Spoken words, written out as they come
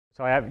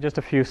So I have just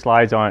a few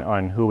slides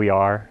on who we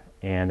are,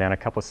 and then a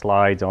couple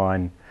slides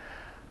on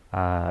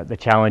the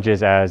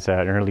challenges as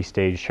an early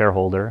stage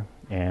shareholder,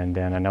 and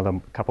then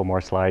another couple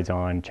more slides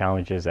on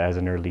challenges as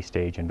an early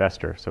stage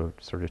investor. So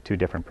sort of two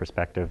different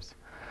perspectives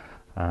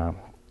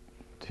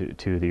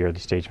to the early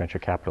stage venture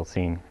capital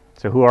scene.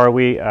 So who are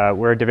we?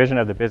 We're a division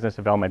of the Business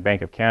Development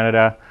Bank of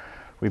Canada.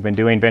 We've been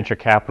doing venture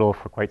capital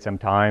for quite some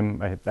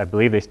time. I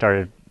believe they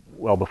started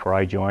well before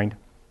I joined.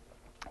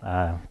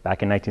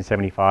 Back in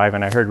 1975,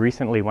 and I heard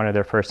recently one of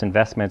their first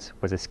investments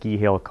was a ski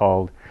hill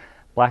called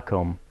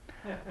Blackcomb.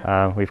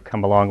 We've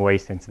come a long way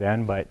since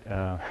then, but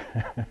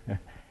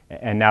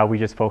and now we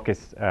just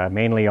focus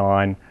mainly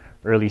on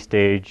early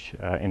stage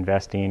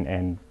investing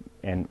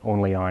and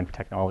only on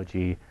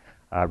technology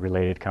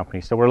related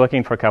companies. So we're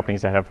looking for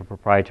companies that have a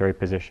proprietary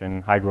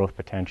position, high growth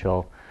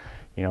potential.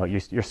 You know,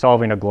 you're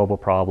solving a global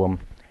problem,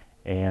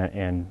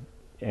 and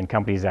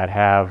companies that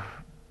have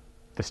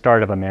the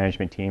start of a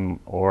management team,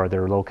 or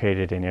they're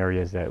located in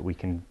areas that we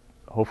can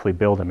hopefully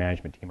build a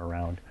management team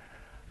around.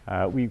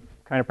 We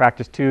kind of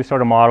practice two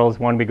sort of models.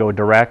 One, we go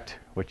direct,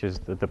 which is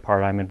the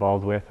part I'm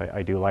involved with.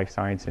 I do life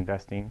science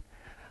investing.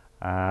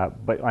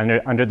 But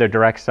under the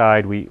direct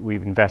side, we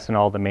invest in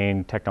all the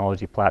main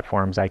technology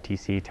platforms,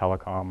 ITC,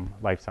 telecom,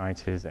 life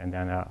sciences, and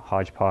then a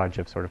hodgepodge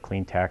of sort of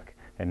clean tech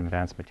and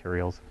advanced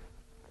materials.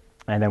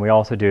 And then we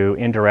also do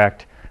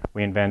indirect.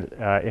 We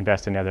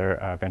invest in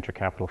other venture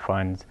capital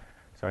funds.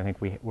 So I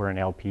think we're an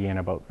LP in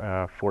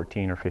about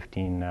 14 or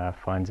 15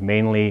 funds,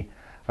 mainly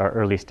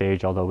early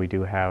stage, although we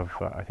do have,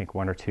 I think,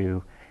 one or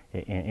two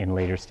in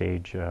later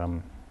stage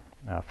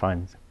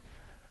funds.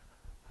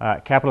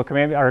 Capital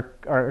commitment,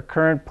 our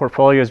current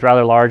portfolio is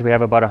rather large. We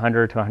have about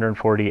 100 to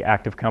 140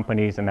 active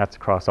companies, and that's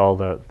across all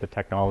the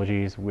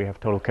technologies. We have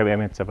total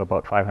commitments of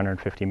about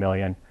 550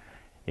 million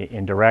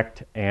in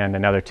direct, and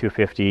another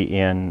 250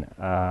 in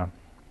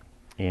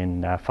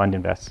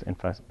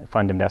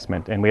fund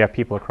investment. And we have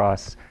people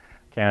across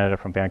Canada,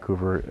 from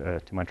Vancouver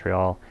to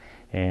Montreal,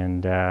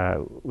 and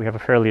we have a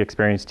fairly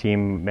experienced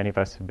team. Many of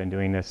us have been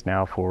doing this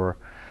now for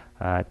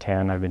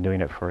 10. I've been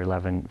doing it for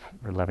 11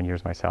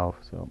 years myself.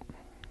 So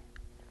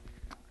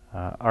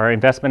our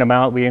investment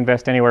amount, we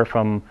invest anywhere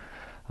from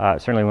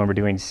certainly when we're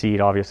doing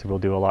seed, obviously we'll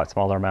do a lot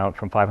smaller amount,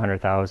 from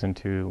 500,000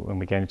 to, when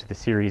we get into the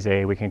Series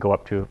A, we can go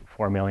up to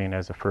 4 million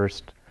as a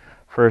first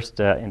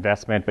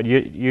investment. But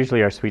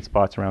usually our sweet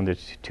spot's around the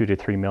 2 to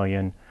 3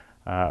 million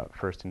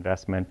first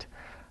investment.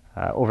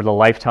 Over the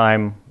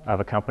lifetime of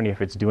a company,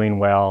 if it's doing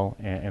well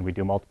and we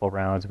do multiple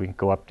rounds, we can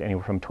go up to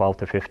anywhere from 12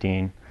 to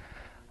 15.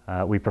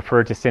 We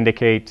prefer to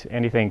syndicate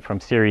anything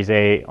from Series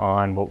A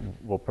on.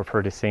 We'll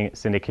prefer to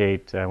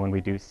syndicate when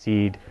we do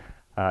seed.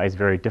 It's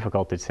very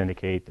difficult to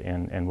syndicate,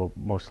 and we'll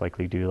most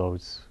likely do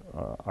those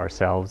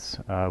ourselves.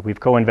 We've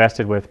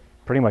co-invested with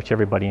pretty much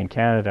everybody in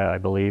Canada, I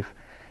believe,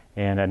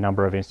 and a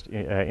number of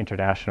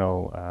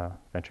international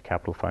venture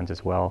capital funds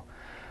as well.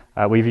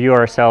 We view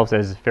ourselves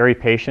as very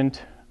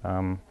patient.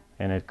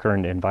 In a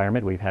current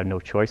environment, we've had no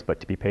choice but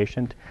to be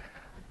patient.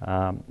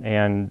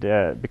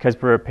 Because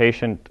we're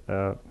patient,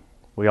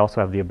 we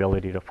also have the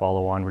ability to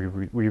follow on.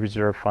 We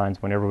reserve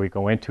funds whenever we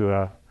go into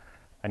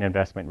an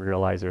investment. We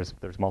realize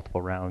there's multiple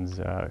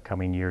rounds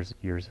coming years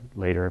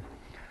later.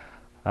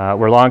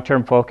 We're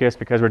long-term focused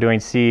because we're doing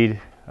seed.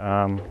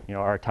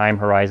 Our time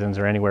horizons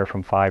are anywhere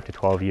from 5 to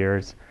 12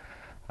 years.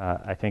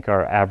 I think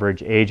our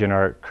average age in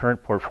our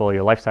current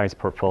portfolio, life science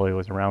portfolio,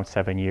 is around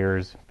 7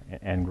 years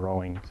and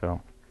growing. So.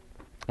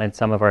 And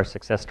some of our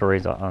success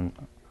stories on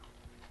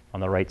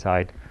the right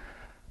side.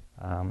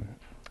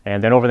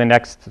 And then over the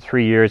next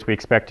 3 years, we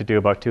expect to do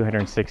about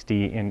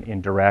 260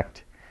 in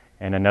direct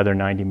and another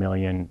 90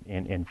 million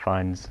in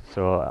funds.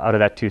 So out of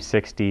that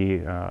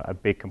 260, a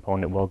big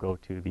component will go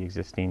to the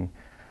existing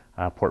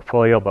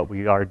portfolio, but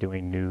we are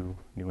doing new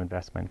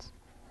investments.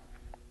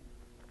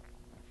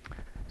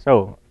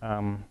 So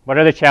what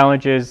are the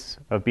challenges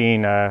of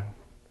being a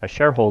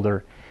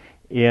shareholder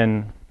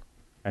in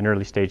an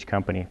early stage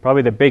company?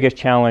 Probably the biggest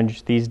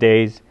challenge these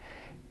days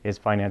is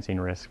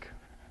financing risk.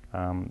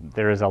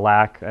 There is a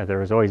lack, there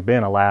has always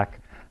been a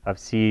lack of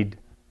seed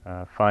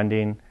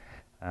funding,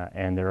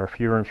 and there are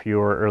fewer and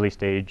fewer early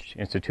stage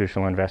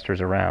institutional investors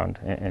around.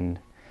 And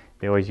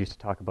they always used to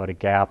talk about a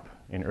gap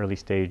in early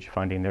stage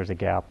funding. There's a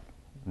gap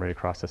right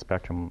across the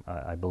spectrum,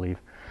 I believe.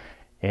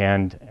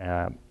 And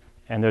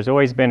there's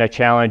always been a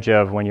challenge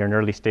of, when you're an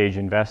early stage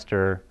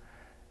investor,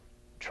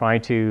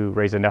 trying to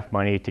raise enough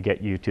money to get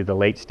you to the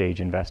late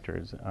stage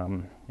investors.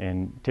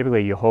 And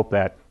typically you hope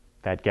that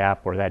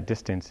gap or that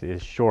distance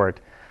is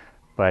short,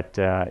 but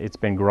it's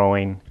been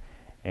growing,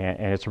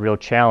 and it's a real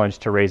challenge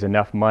to raise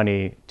enough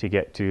money to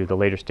get to the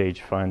later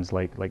stage funds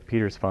like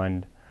Peter's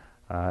fund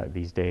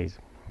these days.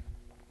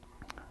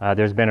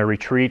 There's been a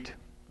retreat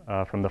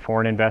from the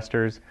foreign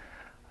investors.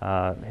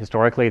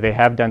 Historically, they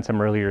have done some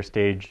earlier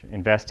stage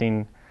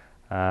investing,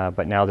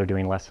 but now they're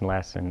doing less and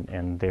less,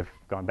 and they've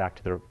gone back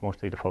to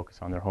mostly to focus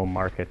on their home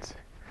markets.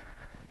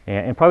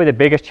 And probably the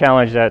biggest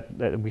challenge that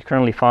we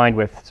currently find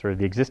with sort of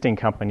the existing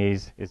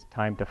companies is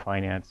time to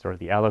finance, or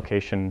the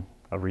allocation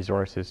of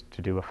resources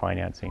to do a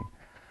financing.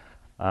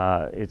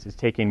 It's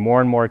taking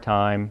more and more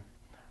time.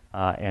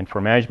 And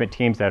for management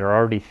teams that are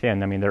already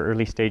thin, I mean, they're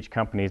early stage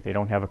companies, they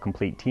don't have a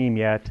complete team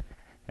yet.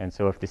 And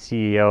so if the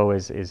CEO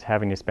is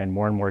having to spend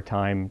more and more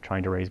time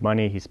trying to raise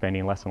money, he's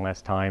spending less and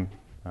less time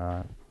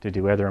to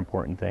do other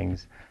important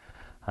things.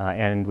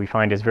 And we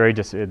find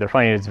they're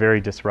finding it's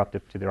very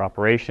disruptive to their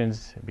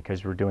operations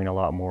because we're doing a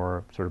lot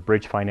more sort of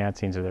bridge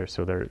financings,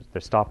 so they're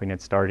stopping and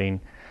starting,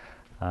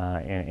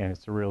 and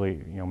it's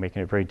really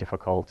making it very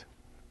difficult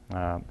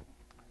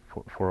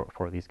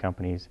for these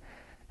companies.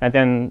 And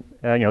then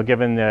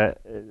given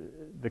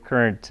the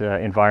current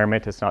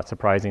environment, it's not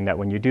surprising that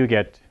when you do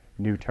get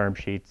new term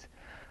sheets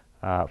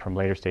from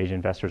later stage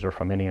investors or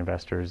from any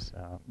investors,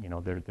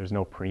 there's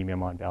no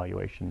premium on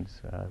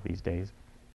valuations these days.